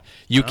beyond that. Oh,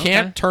 You okay.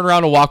 can't turn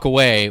around and walk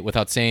away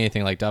without saying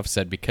anything like Duff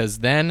said, because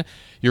then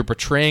you're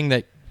portraying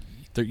that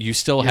you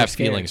still have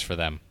scared. feelings for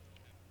them,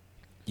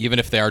 even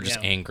if they are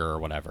just Yeah. anger or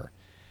whatever.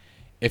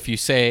 If you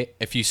stay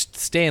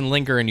and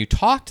linger and you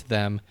talk to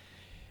them,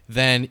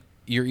 then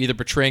you're either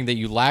portraying that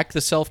you lack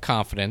the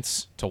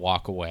self-confidence to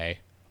walk away,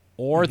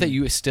 or that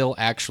you still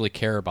actually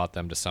care about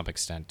them to some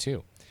extent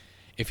too.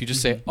 If you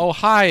just say, "Oh,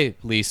 hi,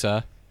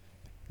 Lisa,"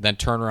 then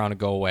turn around and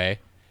go away,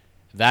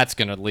 that's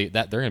gonna leave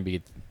that they're gonna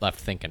be left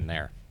thinking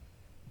there.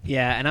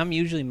 Yeah, and I'm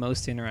usually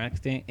most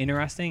interesting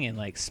in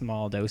like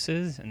small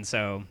doses, and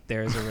so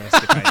there's a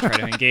risk if I try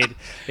to engage.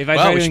 If I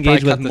Well, try we to should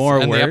engage probably with cut this more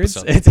in the words,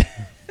 episode.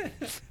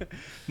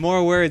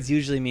 more words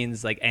usually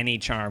means like any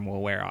charm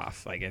will wear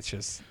off. Like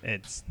it's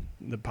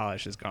the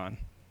polish is gone.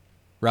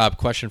 Rob,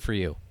 question for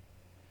you: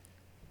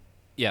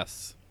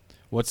 Yes.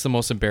 what's the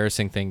most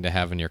embarrassing thing to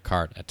have in your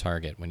cart at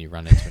Target when you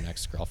run into an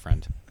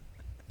ex-girlfriend?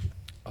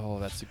 Oh,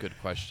 that's a good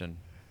question.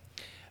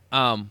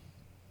 One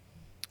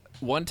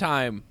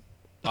time.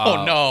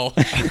 Oh no!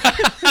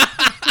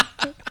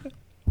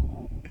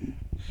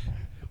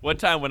 One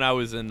time when I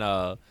was in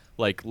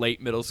like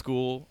late middle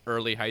school,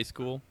 early high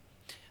school,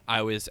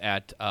 I was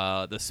at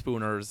the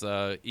Spooner's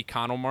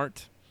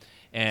Economart,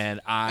 and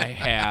I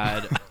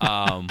had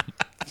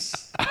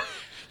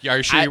Yeah, are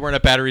you sure you weren't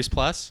at Batteries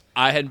Plus?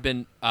 I had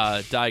been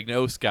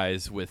diagnosed,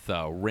 guys, with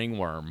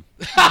ringworm.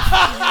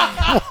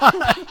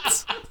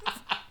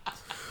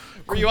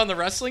 Were you on the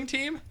wrestling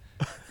team?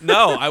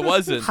 No, I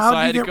wasn't. how so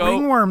I do had you to get go.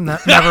 ringworm?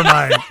 Never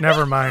mind.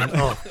 Never mind.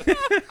 Oh,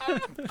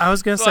 I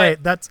was gonna So say I-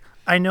 that's.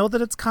 I know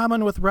that it's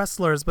common with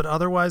wrestlers, but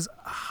otherwise,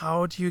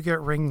 how do you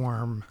get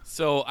ringworm?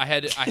 So I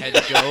had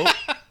to go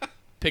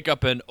pick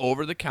up an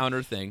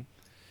over-the-counter thing,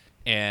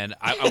 and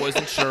I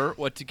wasn't sure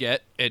what to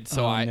get, and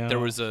so Oh, no.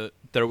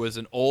 there was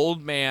an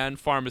old man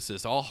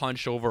pharmacist, all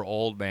hunched over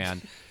old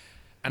man,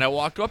 and I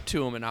walked up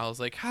to him and I was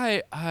like,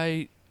 "Hi,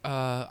 I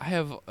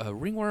have a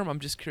ringworm. I'm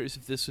just curious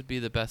if this would be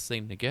the best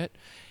thing to get,"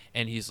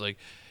 and he's like,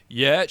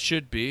 "Yeah, it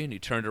should be." And he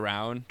turned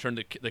around,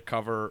 turned the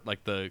cover,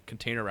 like the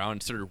container around,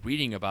 and started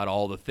reading about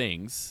all the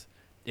things,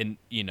 that it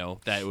was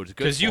good for.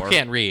 Because you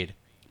can't read.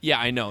 Yeah,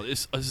 I know.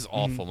 This is an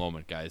awful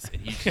moment, guys.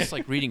 And he's just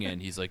like reading it,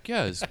 and he's like,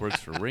 "Yeah, this works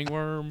for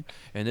ringworm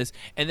and this."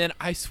 And then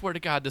I swear to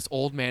God, this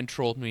old man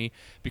trolled me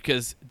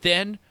because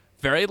then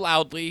very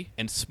loudly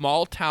in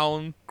small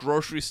town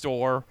grocery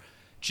store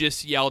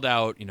just yelled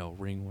out,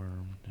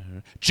 ringworm,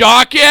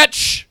 jock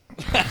itch.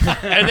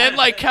 And then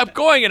like kept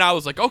going, and I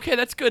was like, okay,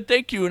 that's good,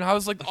 thank you. And I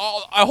was like,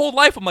 my whole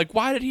life, I'm like,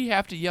 why did he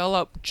have to yell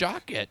up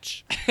jock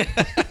itch?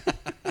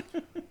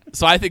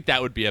 So I think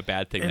that would be a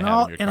bad thing to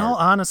have in your In all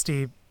cart.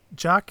 honesty,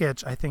 jock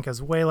itch I think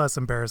is way less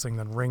embarrassing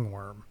than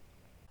ringworm.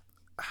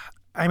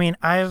 I mean,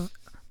 I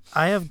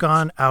have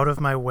gone out of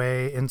my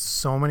way in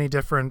so many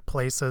different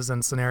places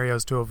and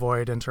scenarios to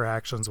avoid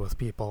interactions with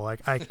people.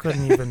 Like I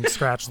couldn't even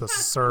scratch the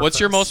surface. What's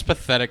your most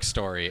pathetic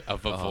story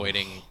of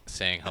avoiding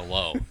saying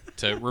hello?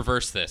 To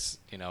reverse this,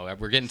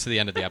 we're getting to the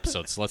end of the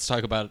episode, so let's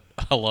talk about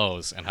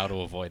hellos and how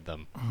to avoid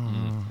them.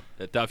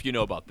 Duff, you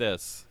know about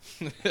this.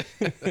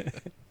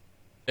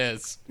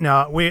 Yes.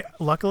 No, we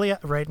luckily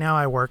right now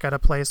I work at a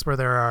place where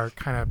there are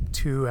kind of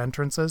two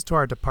entrances to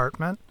our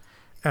department.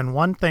 And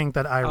one thing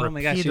that I Oh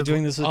my gosh, you're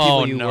doing this with Oh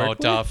people you no, work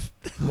Duff.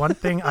 one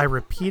thing I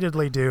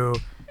repeatedly do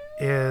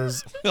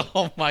is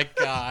Oh my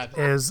God.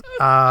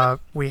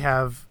 we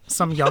have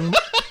some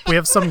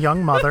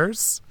young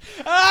mothers,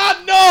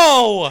 Ah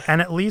no! and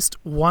at least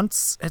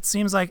once it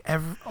seems like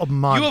every a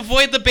month. You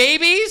avoid the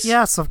babies?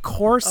 Yes, of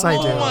course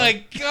I do. Oh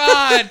my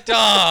God,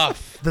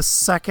 Duff. The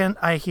second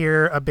I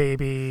hear a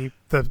baby,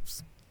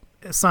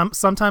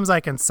 sometimes I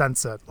can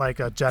sense it, like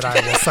a Jedi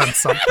will sense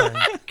something.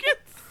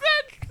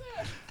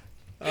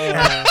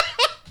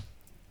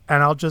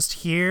 And I'll just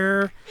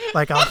hear,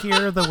 I'll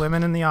hear the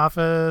women in the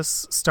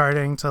office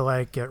starting to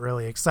like get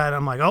really excited.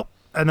 I'm like, oh,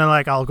 and then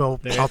like I'll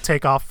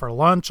take off for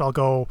lunch. I'll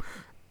go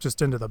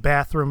just into the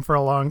bathroom for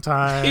a long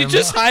time. You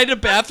just hide in a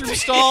bathroom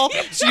stall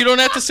so you don't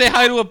have to say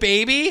hi to a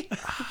baby?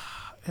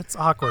 It's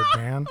awkward,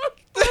 man.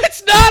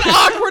 It's not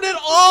awkward at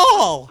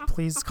all.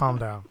 Please calm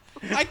down.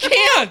 I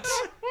can't.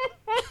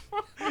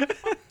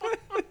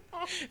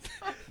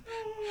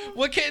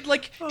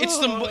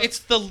 It's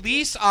the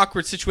least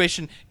awkward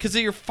situation because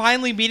you're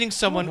finally meeting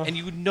someone and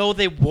you know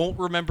they won't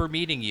remember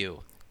meeting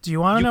you. Do you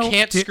want to know? You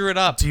can't screw it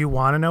up. Do you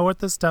want to know what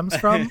this stems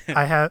from?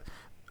 I had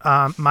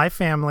my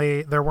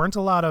family. There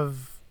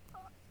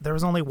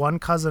was only one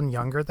cousin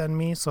younger than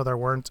me, so there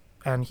weren't,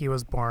 and he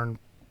was born.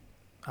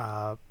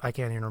 I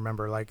can't even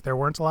remember. Like there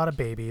weren't a lot of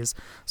babies,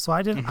 so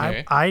I didn't.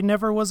 Okay. I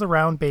never was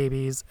around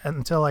babies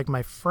until like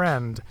my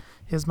friend,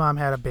 his mom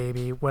had a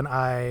baby when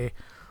I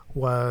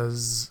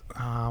was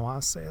I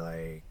want to say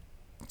like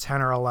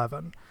 10 or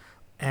 11,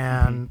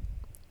 and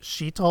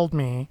she told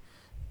me,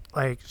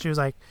 like she was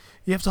like,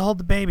 you have to hold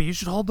the baby. You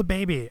should hold the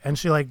baby. And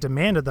she like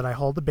demanded that I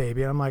hold the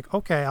baby. And I'm like,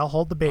 okay, I'll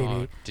hold the baby.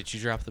 Oh, did you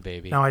drop the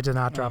baby? No, I did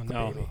not drop the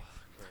no. baby.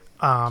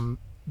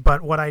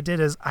 But what I did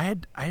is I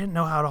didn't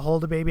know how to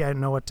hold a baby. I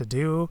didn't know what to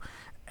do.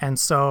 And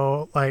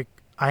so like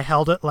I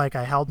held it like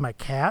I held my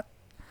cat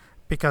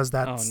because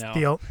that's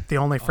the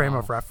only frame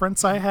of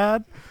reference I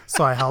had.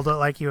 So I held it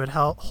like you would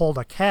hold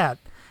a cat.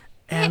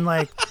 And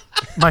like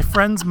my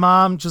friend's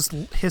mom just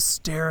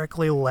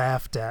hysterically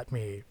laughed at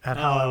me at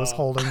how I was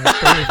holding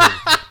this baby.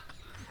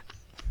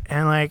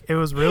 And like it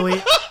was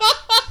really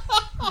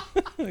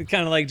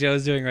kind of like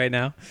Joe's doing right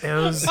now. it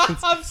was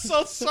I'm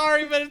so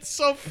sorry, but it's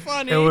so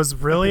funny. it was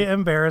really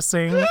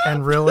embarrassing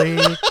and really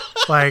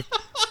like,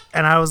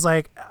 and I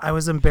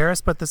was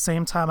embarrassed, but at the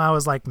same time I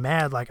was like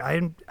mad. Like I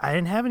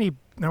didn't have any,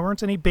 there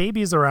weren't any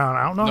babies around.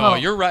 I don't know. No,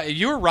 you're right.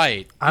 You're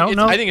right. I don't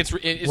know. I think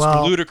it's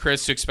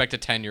ludicrous to expect a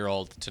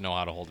 10-year-old to know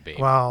how to hold a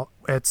baby. Well,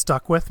 it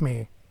stuck with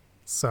me.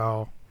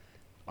 So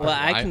Well,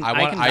 I can. I I,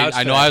 want- can I- vouch I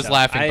for know that, I was Duff.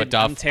 laughing, but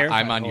Duff, I'm terrified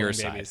I'm on your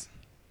holding side. babies.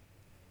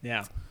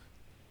 Yeah.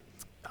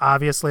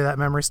 obviously that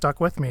memory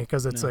stuck with me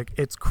because it's like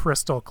it's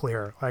crystal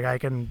clear. Like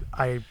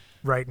I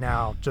right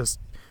now just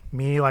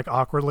me like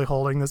awkwardly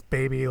holding this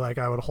baby like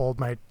I would hold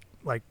my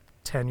like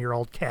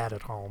 10-year-old cat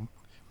at home.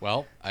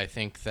 Well, I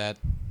think that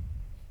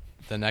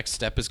the next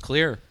step is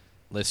clear.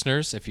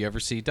 Listeners, if you ever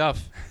see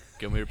Duff,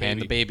 Give me your hand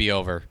the baby. baby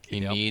over. He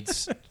Yep.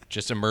 needs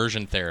just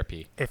immersion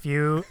therapy. If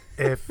here's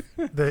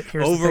the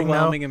thing,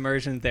 Overwhelming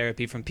immersion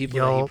therapy from people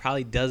that You'll- he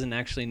probably doesn't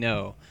actually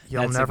know.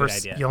 You'll That's never a good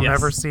idea. you'll Yes.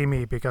 never see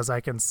me because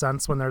I can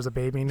sense when there's a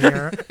baby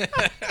near.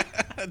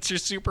 That's your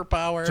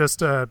superpower.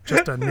 just a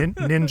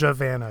ninja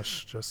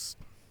vanish. Just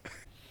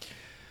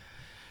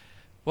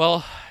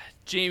Well,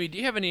 Jamie, do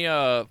you have any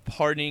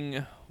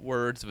parting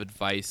words of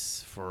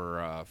advice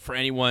for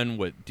anyone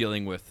with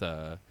dealing with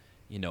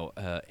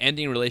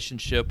ending a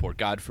relationship or,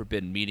 God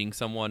forbid, meeting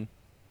someone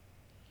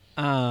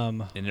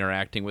and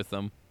interacting with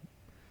them?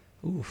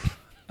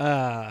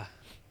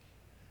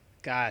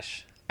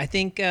 Gosh, I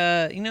think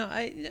so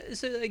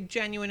like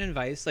genuine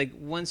advice. Like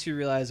once you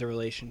realize a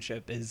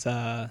relationship is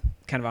kind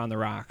of on the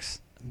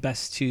rocks,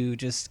 best to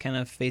just kind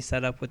of face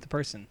that up with the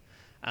person,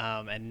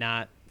 and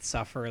not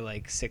suffer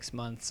like 6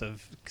 months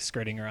of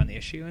skirting around the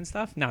issue and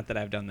stuff. Not that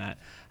I've done that.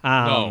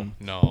 No,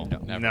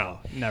 never. No,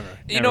 never.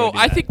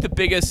 I think the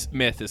biggest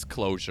myth is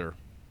closure,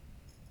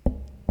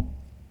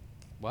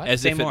 What?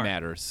 as Say if more. it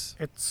matters.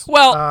 it's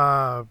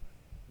Well-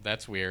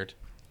 That's weird.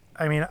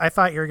 I mean, I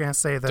thought you were gonna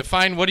say that.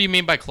 Define, what do you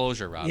mean by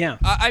closure, Rob? Yeah.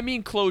 I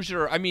mean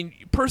closure. I mean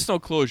personal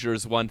closure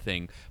is one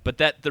thing, but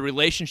that the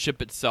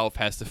relationship itself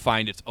has to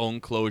find its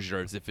own closure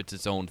as if it's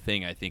its own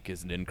thing, I think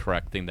is an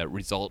incorrect thing that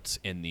results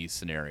in these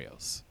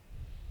scenarios.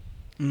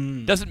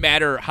 Doesn't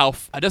matter how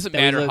was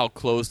how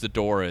closed the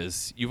door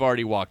is. You've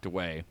already walked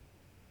away.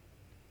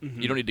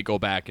 Mm-hmm. You don't need to go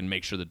back and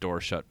make sure the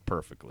door's shut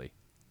perfectly.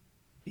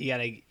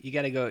 You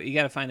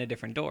gotta find a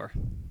different door.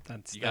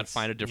 You gotta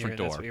find a different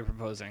door. That's what you're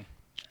proposing.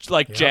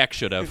 Like Jack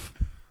should have.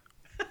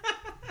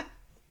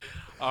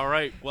 All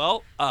right.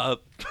 Well,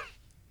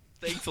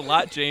 thanks a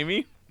lot,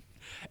 Jamie.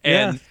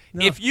 And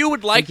if you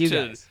would like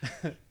to,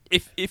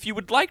 if you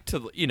would like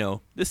to,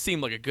 this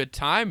seemed like a good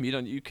time.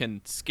 You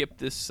can skip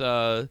this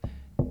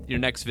your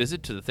next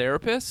visit to the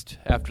therapist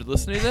after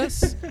listening to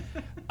this.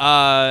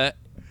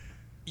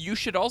 You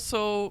should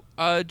also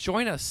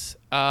join us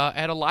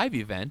at a live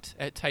event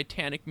at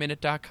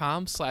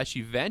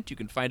titanicminute.com/event. You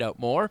can find out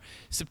more.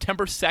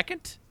 September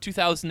 2nd,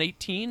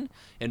 2018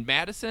 in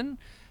Madison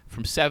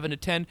from 7 to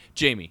 10.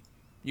 Jamie,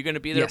 you going to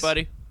be there,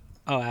 buddy?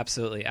 Oh,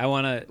 absolutely.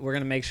 We're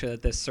gonna make sure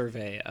that this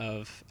survey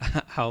of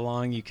how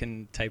long you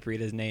can type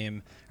Rita's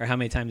name, or how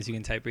many times you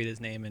can type Rita's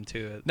name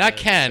into Not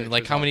Ken,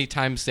 like how many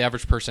times the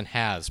average person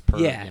has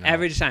per.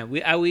 Average time.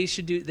 We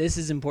should do this.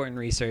 Is important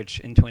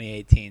research in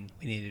 2018.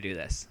 We need to do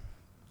this.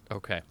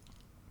 Okay.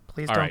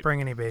 Please All don't right.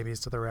 bring any babies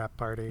to the rap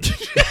party.